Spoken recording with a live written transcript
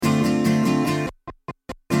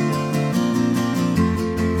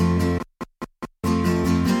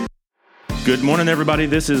Good morning, everybody.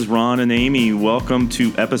 This is Ron and Amy. Welcome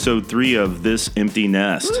to episode 3 of This Empty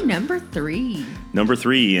Nest. Ooh, number 3. Number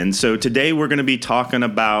 3. And so today we're going to be talking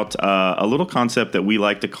about a little concept that we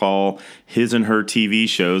like to call his and her TV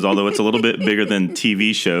shows, although it's a little bit bigger than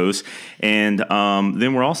TV shows. And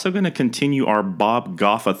then we're also going to continue our Bob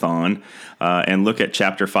Goff-a-thon and look at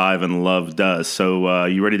Chapter 5 and Love Does. So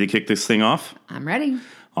you ready to kick this thing off? I'm ready.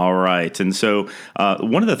 All right. And so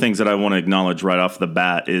one of the things that I want to acknowledge right off the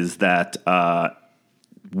bat is that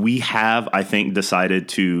we have, I think, decided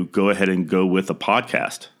to go ahead and go with a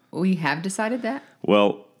podcast. We have decided that?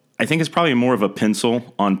 Well, I think it's probably more of a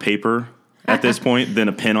pencil on paper at this point than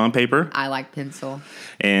a pen on paper. I like pencil.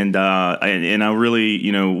 And I really,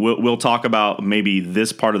 we'll talk about maybe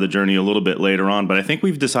this part of the journey a little bit later on, but I think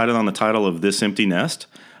we've decided on the title of This Empty Nest.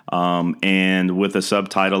 And with a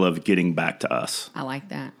subtitle of Getting Back to Us. I like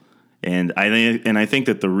that. And I think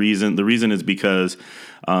that the reason is because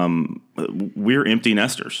we're empty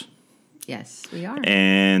nesters. Yes, we are.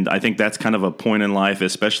 And I think that's kind of a point in life,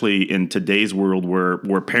 especially in today's world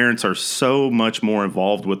where parents are so much more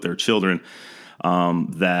involved with their children,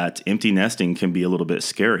 that empty nesting can be a little bit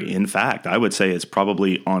scary. In fact, I would say it's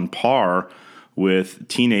probably on par with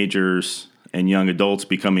teenagers and young adults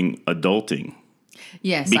becoming adulting.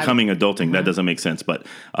 Yes. Adulting, that doesn't make sense, but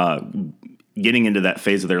getting into that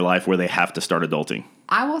phase of their life where they have to start adulting.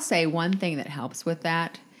 I will say one thing that helps with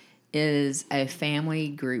that is a family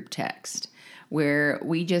group text where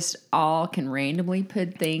we just all can randomly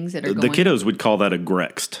put things that are The kiddos would call that a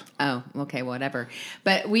grext. Oh, okay, whatever.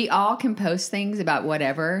 But we all can post things about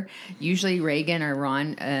whatever. Usually Reagan or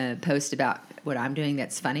Ron post about what I'm doing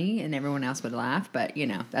that's funny, and everyone else would laugh. But,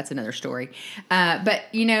 that's another story. But,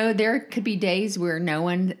 there could be days where no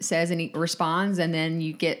one responds, and then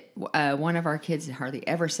you get one of our kids that hardly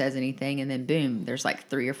ever says anything, and then boom, there's like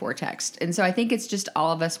 3 or 4 texts. And so I think it's just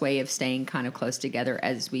all of us way of staying kind of close together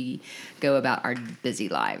as we go about our busy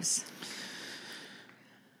lives.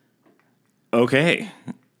 Okay.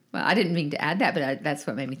 Well, I didn't mean to add that, but that's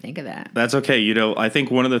what made me think of that. That's okay. I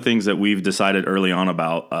think one of the things that we've decided early on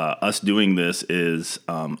about us doing this is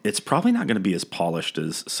it's probably not going to be as polished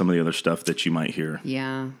as some of the other stuff that you might hear.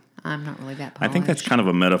 Yeah, I'm not really that polished. I think that's kind of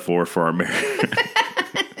a metaphor for our marriage.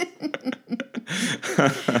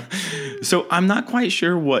 So I'm not quite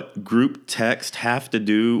sure what group text have to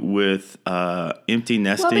do with empty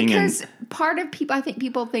nesting. Well, because part of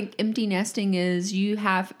people think empty nesting is you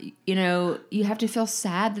have to feel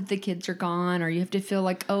sad that the kids are gone, or you have to feel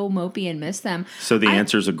like, mopey and miss them. So the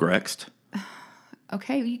answer is a grext?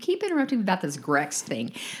 Okay, you keep interrupting me about this grext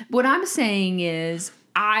thing. What I'm saying is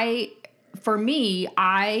for me,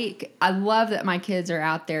 I love that my kids are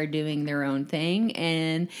out there doing their own thing,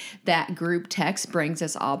 and that group text brings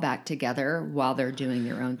us all back together while they're doing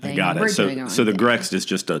their own thing. I got it. So the grext is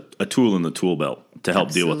just a tool in the tool belt to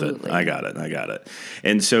help deal with it. I got it.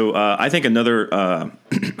 And so I think another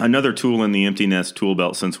tool in the empty nest tool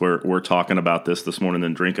belt, since we're talking about this morning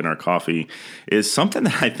and drinking our coffee, is something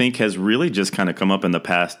that I think has really just kind of come up in the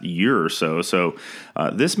past year or so. So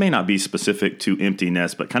this may not be specific to empty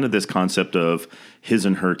nest, but kind of this concept of his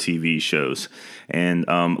and her TV shows. And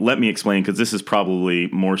let me explain, because this is probably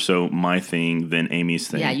more so my thing than Amy's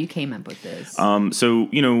thing. Yeah, you came up with this.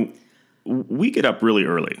 We get up really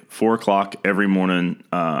early, 4 o'clock every morning,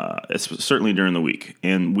 certainly during the week.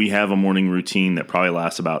 And we have a morning routine that probably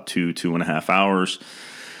lasts about 2.5 hours.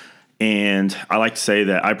 And I like to say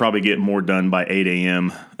that I probably get more done by 8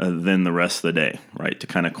 a.m. Than the rest of the day, right? To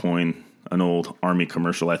kind of coin an old Army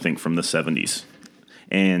commercial, I think, from the 70s.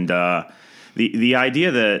 And the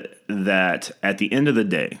idea that at the end of the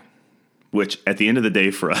day, which at the end of the day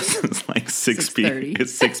for us is like 6 p.m.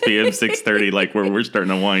 It's 6 p.m., 6:30, like where we're starting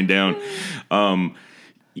to wind down. I'm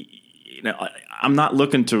not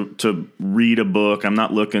looking to read a book. I'm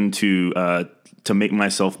not looking to make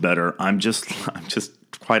myself better. I'm just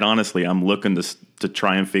quite honestly, I'm looking to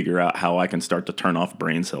try and figure out how I can start to turn off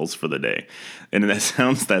brain cells for the day. And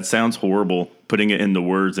that sounds horrible, putting it into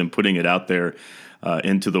words and putting it out there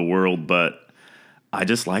into the world, but I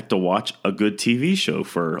just like to watch a good TV show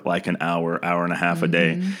for like an hour and a half a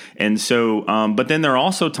day. And so, but then there are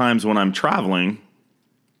also times when I'm traveling,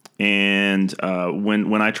 and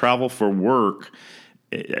when I travel for work,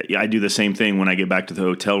 I do the same thing when I get back to the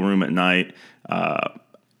hotel room at night. I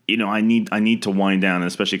need to wind down,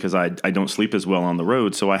 especially because I don't sleep as well on the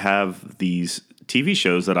road. So I have these TV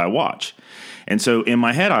shows that I watch. And so in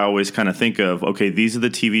my head, I always kind of think of, okay, these are the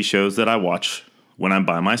TV shows that I watch when I'm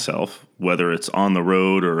by myself, whether it's on the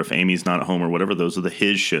road or if Amy's not at home or whatever. Those are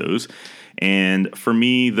his shows. And for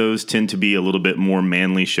me, those tend to be a little bit more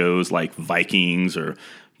manly shows like Vikings or,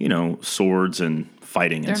 swords and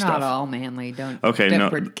fighting They're and not stuff. all manly. Don't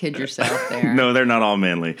kid yourself there. No, they're not all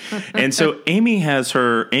manly. And so Amy has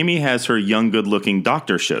her young, good-looking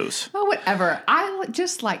doctor shows. Oh, whatever. I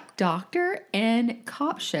just like doctor and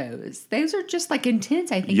cop shows. Those are just like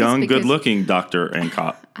intense, I think. Young, good-looking doctor and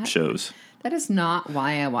cop shows. That is not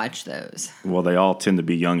why I watch those. Well, they all tend to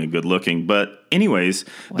be young and good-looking. But anyways,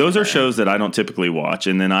 those are shows that I don't typically watch.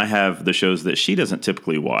 And then I have the shows that she doesn't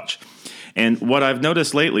typically watch. And what I've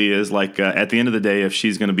noticed lately is at the end of the day, if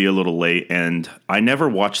she's going to be a little late, and I never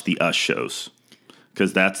watch the Us shows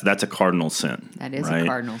because that's a cardinal sin. That is right? a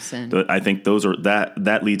cardinal sin. I think those are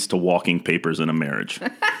that leads to walking papers in a marriage.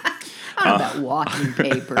 I don't know about walking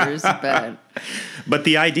papers, but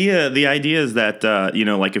the idea is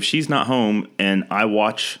that if she's not home and I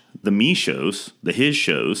watch the me shows, the his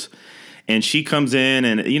shows. And she comes in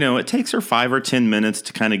and, it takes her 5 or 10 minutes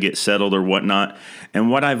to kind of get settled or whatnot. And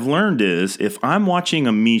what I've learned is if I'm watching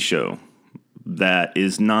a me show that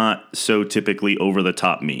is not so typically over the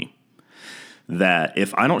top me, that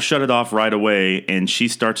if I don't shut it off right away and she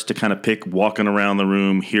starts to kind of walking around the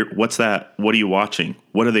room, here, what's that? What are you watching?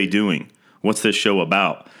 What are they doing? What's this show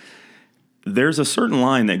about? There's a certain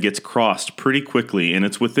line that gets crossed pretty quickly, and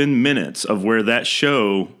it's within minutes of where that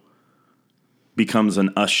show becomes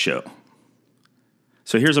an Us show.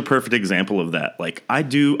 So here's a perfect example of that. Like I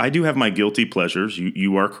do have my guilty pleasures.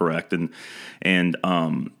 You are correct, and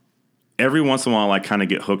every once in a while I kind of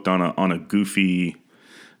get hooked on a goofy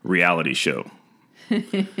reality show.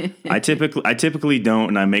 I typically don't,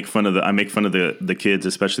 and I make fun of the kids,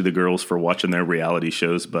 especially the girls, for watching their reality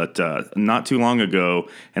shows. But not too long ago,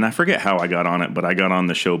 and I forget how I got on it, but I got on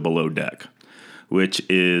the show Below Deck, which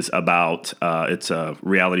is about it's a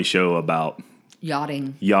reality show about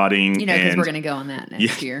yachting. Because we're going to go on that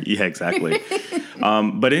next year. Yeah, exactly.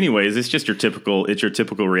 But anyways, it's just your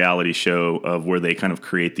typical reality show of where they kind of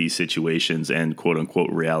create these situations and quote unquote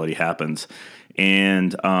reality happens.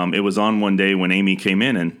 And it was on one day when Amy came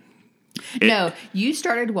in and no, you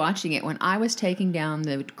started watching it when I was taking down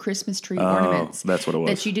the Christmas tree ornaments. That's what it was.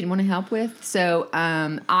 That you didn't want to help with. So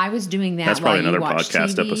I was doing that. That's probably while another you watched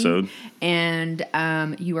podcast TV, episode.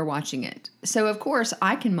 And you were watching it. So of course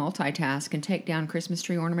I can multitask and take down Christmas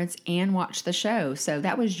tree ornaments and watch the show. So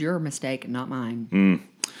that was your mistake, not mine.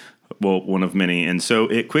 Well, one of many. And so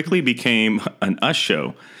it quickly became an Us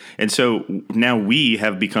show. And so now we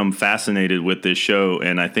have become fascinated with this show,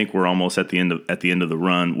 and I think we're almost at the end of the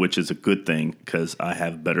run, which is a good thing because I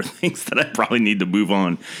have better things that I probably need to move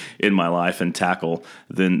on in my life and tackle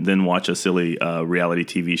than watch a silly reality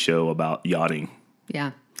TV show about yachting.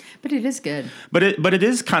 Yeah, but it is good. But it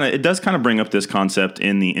does kind of bring up this concept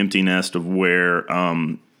in the Empty Nest of where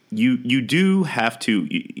you do have to.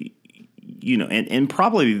 And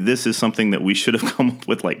probably this is something that we should have come up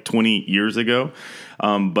with like 20 years ago.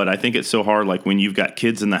 But I think it's so hard, like when you've got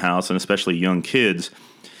kids in the house and especially young kids,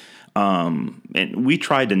 and we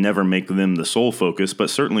tried to never make them the sole focus, but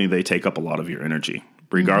certainly they take up a lot of your energy,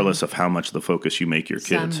 regardless of how much the focus you make your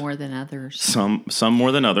kids. Some more than others. Some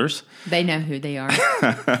more than others. They know who they are.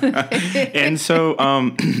 And so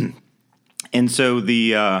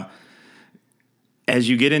the... as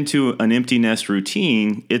you get into an empty nest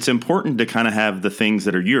routine, it's important to kind of have the things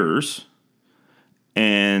that are yours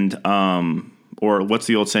and, or what's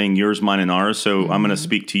the old saying, yours, mine, and ours. So I'm going to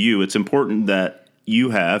speak to you. It's important that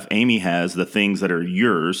Amy has the things that are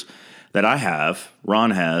yours, that I have,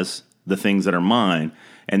 Ron has the things that are mine,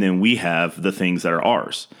 and then we have the things that are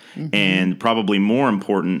ours. And probably more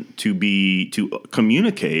important to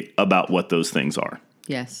communicate about what those things are.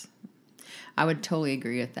 Yes. I would totally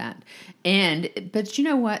agree with that. But you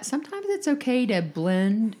know what? Sometimes it's okay to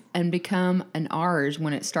blend and become an ours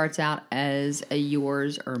when it starts out as a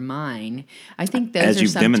yours or mine. I think those as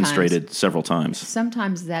you've demonstrated several times.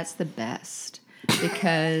 Sometimes that's the best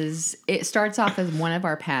because it starts off as one of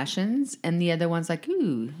our passions, and the other one's like,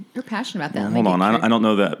 "Ooh, you're passionate about that." Well, hold on, I don't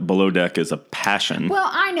know that Below Deck is a passion. Well,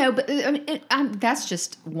 I know, but that's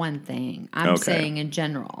just one thing. I'm saying in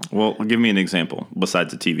general. Well, give me an example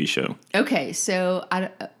besides a TV show. Okay, so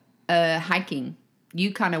hiking.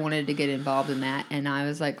 You kind of wanted to get involved in that, and I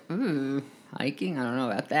was like, ooh, hiking? I don't know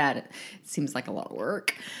about that. It seems like a lot of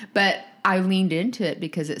work. But I leaned into it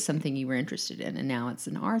because it's something you were interested in, and now it's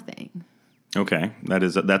an R thing. Okay,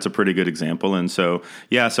 that's a pretty good example. And so,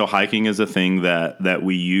 yeah, so hiking is a thing that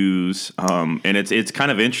we use, and it's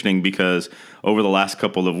kind of interesting because over the last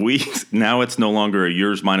couple of weeks, now it's no longer a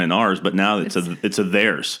yours, mine, and ours, but now it's a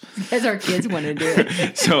theirs. As our kids want to do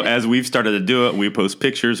it. So as we've started to do it, we post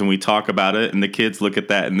pictures and we talk about it, and the kids look at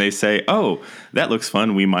that and they say, "Oh, that looks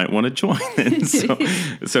fun. We might want to join." And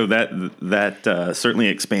so that certainly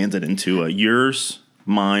expands it into a yours,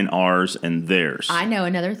 mine, ours, and theirs. I know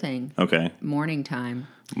another thing. Okay. Morning time.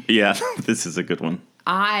 Yeah, this is a good one.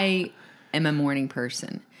 I am a morning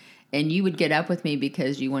person. And you would get up with me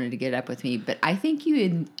because you wanted to get up with me. But I think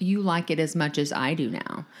you like it as much as I do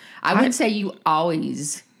now. I wouldn't say you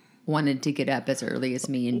always wanted to get up as early as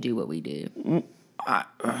me and do what we do.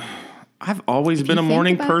 I've always been a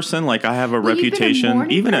morning person. Like I have a reputation.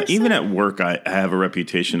 Even at work, I have a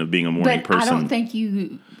reputation of being a morning person. But I don't think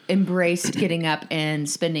you embraced getting up and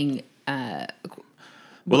spending.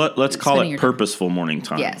 Well, let's call it purposeful morning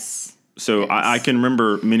time. Yes. So yes. I can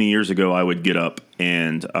remember many years ago, I would get up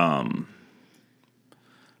and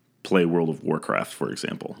play World of Warcraft, for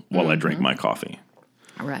example, while I drank my coffee.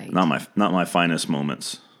 Right. Not my finest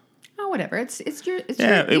moments. Oh, whatever. It's your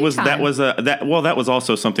it was time. that was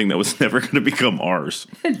also something that was never going to become ours.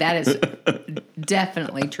 That is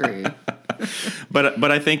definitely true.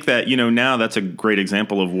 But I think that now that's a great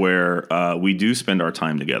example of where we do spend our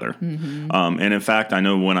time together. Mm-hmm. And in fact, I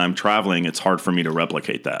know when I'm traveling, it's hard for me to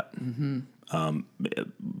replicate that. Mm-hmm.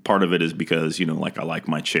 Part of it is because like I like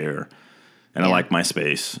my chair. And I like my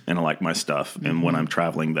space, and I like my stuff. Mm-hmm. And when I'm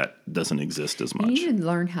traveling, that doesn't exist as much. You need to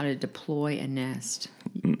learn how to deploy a nest.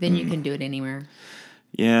 Then you can do it anywhere.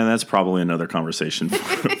 Yeah, that's probably another conversation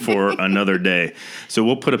for another day. So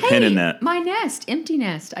we'll put a pin in that. My nest, empty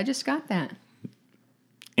nest. I just got that.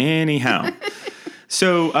 Anyhow.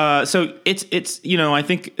 So it's I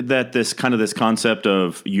think that this concept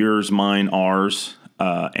of yours, mine, ours,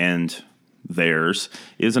 and theirs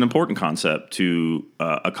is an important concept to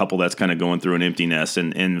a couple that's kind of going through an empty nest.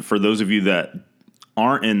 And for those of you that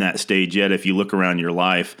aren't in that stage yet, if you look around your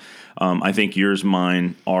life, I think yours,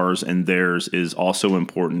 mine, ours, and theirs is also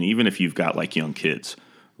important, even if you've got like young kids,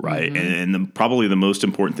 right? Mm-hmm. And probably the most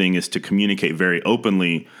important thing is to communicate very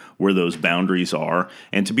openly where those boundaries are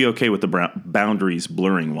and to be okay with the boundaries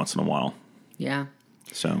blurring once in a while. Yeah.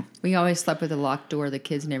 So we always slept with a locked door. The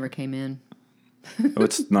kids never came in. Oh,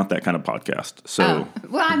 it's not that kind of podcast. So,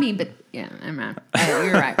 well, I mean, but yeah, I'm right.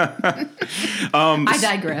 You're right. I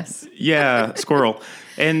digress. Yeah, squirrel.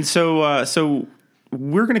 And so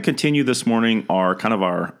we're going to continue this morning our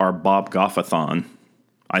Bob Goff-a-thon.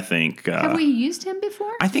 I think. Have we used him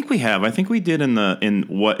before? I think we have. I think we did in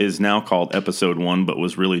what is now called episode 1, but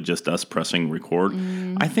was really just us pressing record.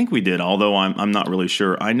 I think we did, although I'm not really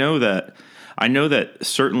sure. I know that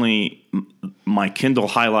certainly my Kindle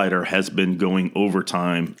highlighter has been going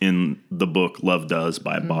overtime in the book Love Does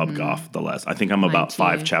by Bob Goff. I think I'm about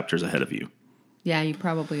 5 chapters ahead of you. Yeah, you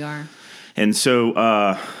probably are. And so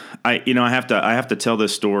I have to tell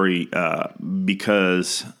this story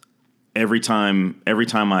because every time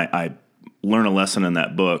I learn a lesson in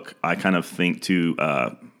that book, I kind of think to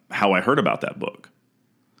how I heard about that book.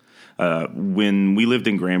 When we lived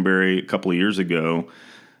in Granbury a couple of years ago,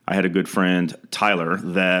 I had a good friend, Tyler,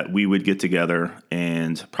 that we would get together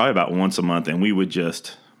and probably about once a month, and we would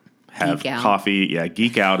just have coffee. Yeah,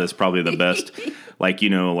 geek out is probably the best. Like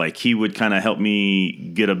he would kind of help me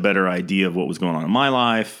get a better idea of what was going on in my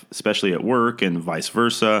life, especially at work and vice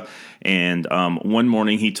versa. And one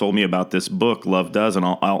morning he told me about this book, Love Does, and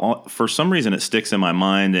I'll for some reason it sticks in my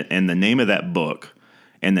mind, and the name of that book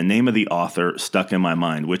and the name of the author stuck in my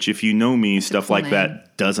mind, which if you know me, stuff like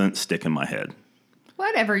that doesn't stick in my head.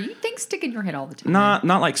 Whatever. You think stick in your head all the time.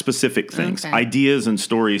 Not like specific things. Okay. Ideas and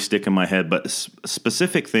stories stick in my head, but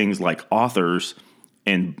specific things like authors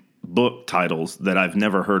and book titles that I've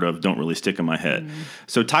never heard of don't really stick in my head.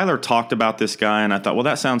 So Tyler talked about this guy, and I thought, well,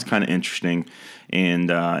 that sounds kind of interesting.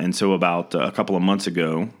 And so about a couple of months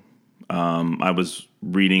ago, I was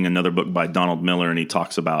reading another book by Donald Miller, and he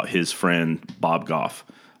talks about his friend Bob Goff,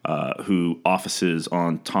 who offices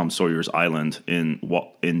on Tom Sawyer's Island in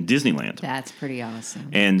Disneyland. That's pretty awesome.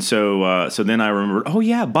 And so then I remembered, oh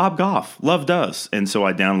yeah, Bob Goff, Love Does. And so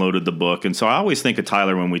I downloaded the book. And so I always think of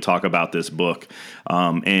Tyler when we talk about this book.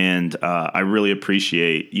 And I really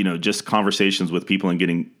appreciate, just conversations with people and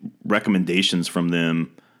getting recommendations from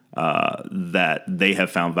them that they have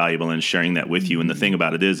found valuable and sharing that with you. And the thing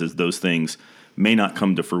about it is those things may not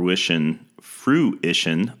come to fruition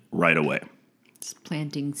right away. It's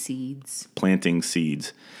planting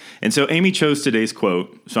seeds. And so Amy chose today's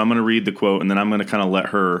quote. So I'm going to read the quote, and then I'm going to kind of let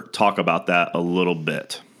her talk about that a little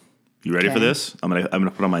bit. You ready for this? I'm going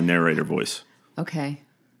to put on my narrator voice. Okay.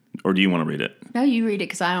 Or do you want to read it? No, you read it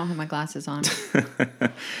because I don't have my glasses on.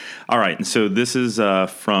 All right. And so this is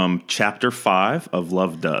from chapter 5 of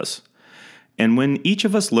Love Does. And when each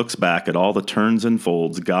of us looks back at all the turns and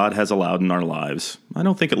folds God has allowed in our lives, I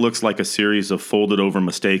don't think it looks like a series of folded over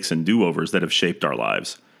mistakes and do-overs that have shaped our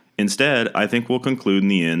lives. Instead, I think we'll conclude in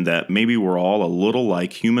the end that maybe we're all a little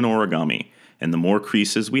like human origami, and the more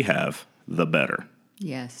creases we have, the better.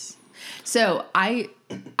 Yes. So I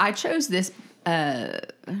chose this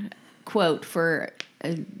quote for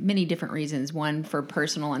many different reasons. One for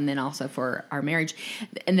personal, and then also for our marriage.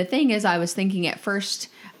 And the thing is, I was thinking at first,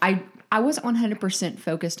 I wasn't 100%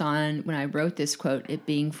 focused on when I wrote this quote, it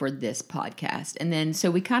being for this podcast. And then, so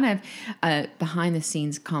we kind of, behind the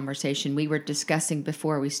scenes conversation, we were discussing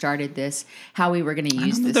before we started this, how we were going to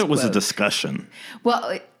use this That was a quote. discussion.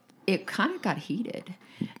 Well, it kind of got heated.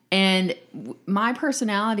 And my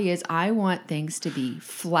personality is I want things to be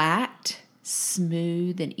flat,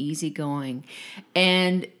 smooth, and easygoing.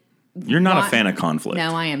 And You're not a fan of conflict.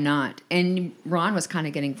 No, I am not. And Ron was kind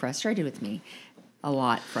of getting frustrated with me. A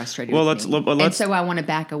lot frustrated with me. And so I want to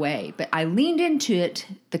back away. But I leaned into it,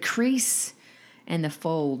 the crease and the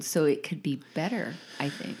fold, so it could be better, I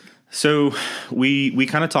think. So we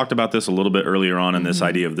kind of talked about this a little bit earlier on in this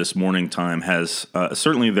idea of this morning time has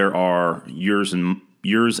certainly there are yours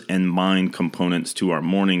and mine components to our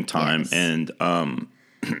morning time. Yes. And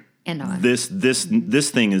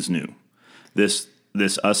this thing is new. This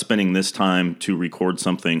us spending this time to record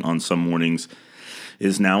something on some mornings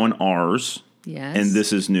is now in ours. Yes. And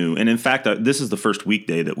this is new. And in fact, this is the first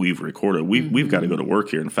weekday that we've recorded. We've got to go to work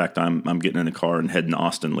here. In fact, I'm getting in a car and heading to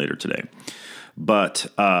Austin later today. But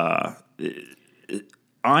I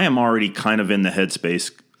am already kind of in the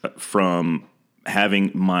headspace from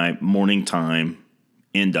having my morning time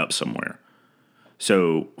end up somewhere.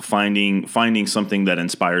 So finding something that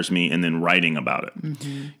inspires me and then writing about it.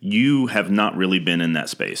 Mm-hmm. You have not really been in that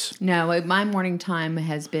space. No, my morning time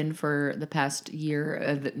has been for the past year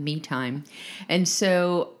of me time. And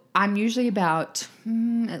so I'm usually about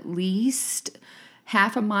at least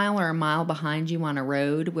half a mile or a mile behind you on a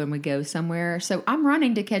road when we go somewhere. So I'm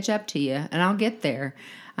running to catch up to you, and I'll get there.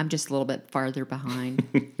 I'm just a little bit farther behind.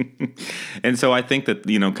 And so I think that,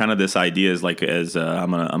 kind of this idea is like, as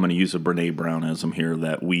I'm gonna use a Brene Brownism here,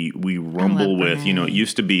 that we rumble with, it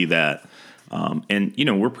used to be that, and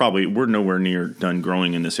we're nowhere near done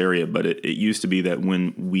growing in this area, but it used to be that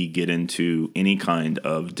when we get into any kind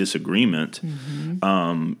of disagreement,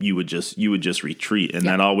 you would just retreat, and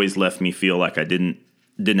that always left me feel like I didn't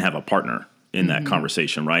have a partner in that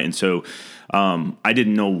conversation, right? And so I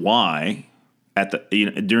didn't know why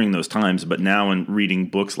during those times, but now in reading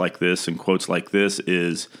books like this and quotes like this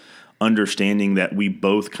is understanding that we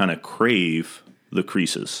both kind of crave the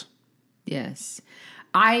creases. Yes.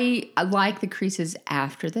 I like the creases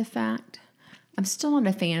after the fact. I'm still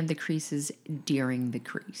not a fan of the creases during the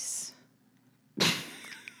crease.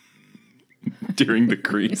 During the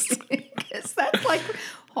crease. Because that's like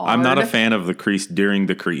hard. I'm not a fan of the crease during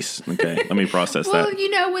the crease. Okay, let me process that.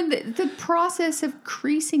 Well, when the process of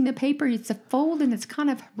creasing the paper, it's a fold and it's kind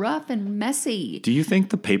of rough and messy. Do you think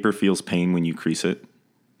the paper feels pain when you crease it?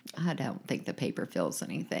 I don't think the paper feels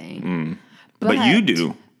anything. But you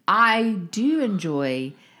do. I do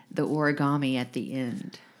enjoy the origami at the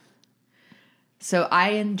end. So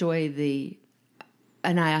I enjoy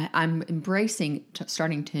I'm embracing,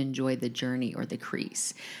 starting to enjoy the journey or the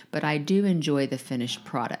crease, but I do enjoy the finished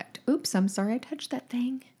product. Oops, I'm sorry I touched that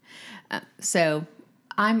thing. So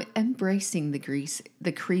I'm embracing the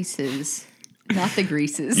creases, not the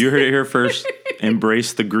greases. You heard it here first.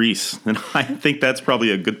 Embrace the grease. And I think that's probably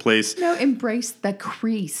a good place. No, embrace the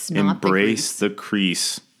crease, not the grease. Embrace the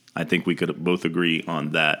crease. I think we could both agree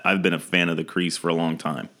on that. I've been a fan of the crease for a long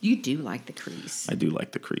time. You do like the crease. I do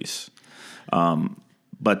like the crease.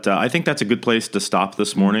 But I think that's a good place to stop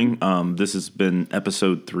this morning. This has been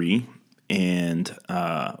episode 3, and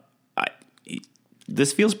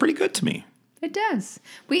this feels pretty good to me. It does.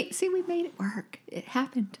 We made it work. It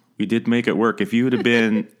happened. We did make it work. If you would have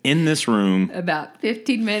been in this room about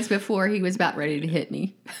 15 minutes before he was about ready to hit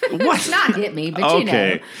me. What? Not hit me, but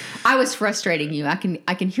okay. I was frustrating you. I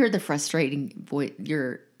can hear the frustrating voice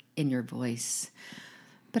in your voice.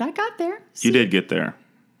 But I got there. See? You did get there.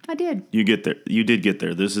 I did. You did get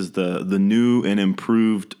there. This is the new and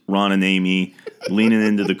improved Ron and Amy leaning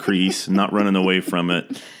into the crease, not running away from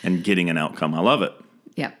it, and getting an outcome. I love it.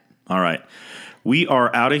 Yep. All right. We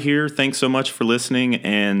are out of here. Thanks so much for listening.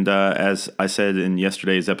 And as I said in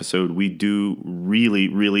yesterday's episode, we do really,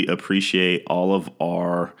 really appreciate all of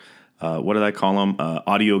our, what did I call them?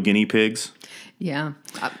 Audio guinea pigs. Yeah.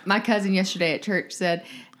 My cousin yesterday at church said,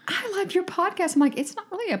 I love your podcast. I'm like, it's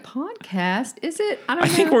not really a podcast, is it? I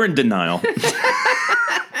think we're in denial.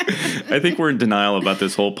 I think we're in denial about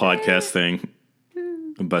this whole podcast thing.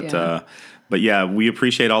 But yeah, we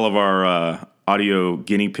appreciate all of our audio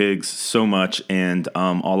guinea pigs so much, and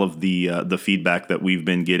all of the feedback that we've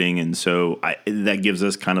been getting, and so that gives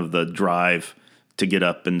us kind of the drive to get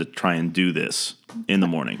up and to try and do this in the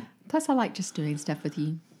morning. Plus, I like just doing stuff with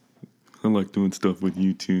you. I like doing stuff with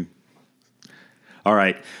you too. All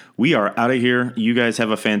right. We are out of here. You guys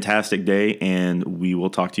have a fantastic day, and we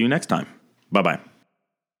will talk to you next time. Bye-bye.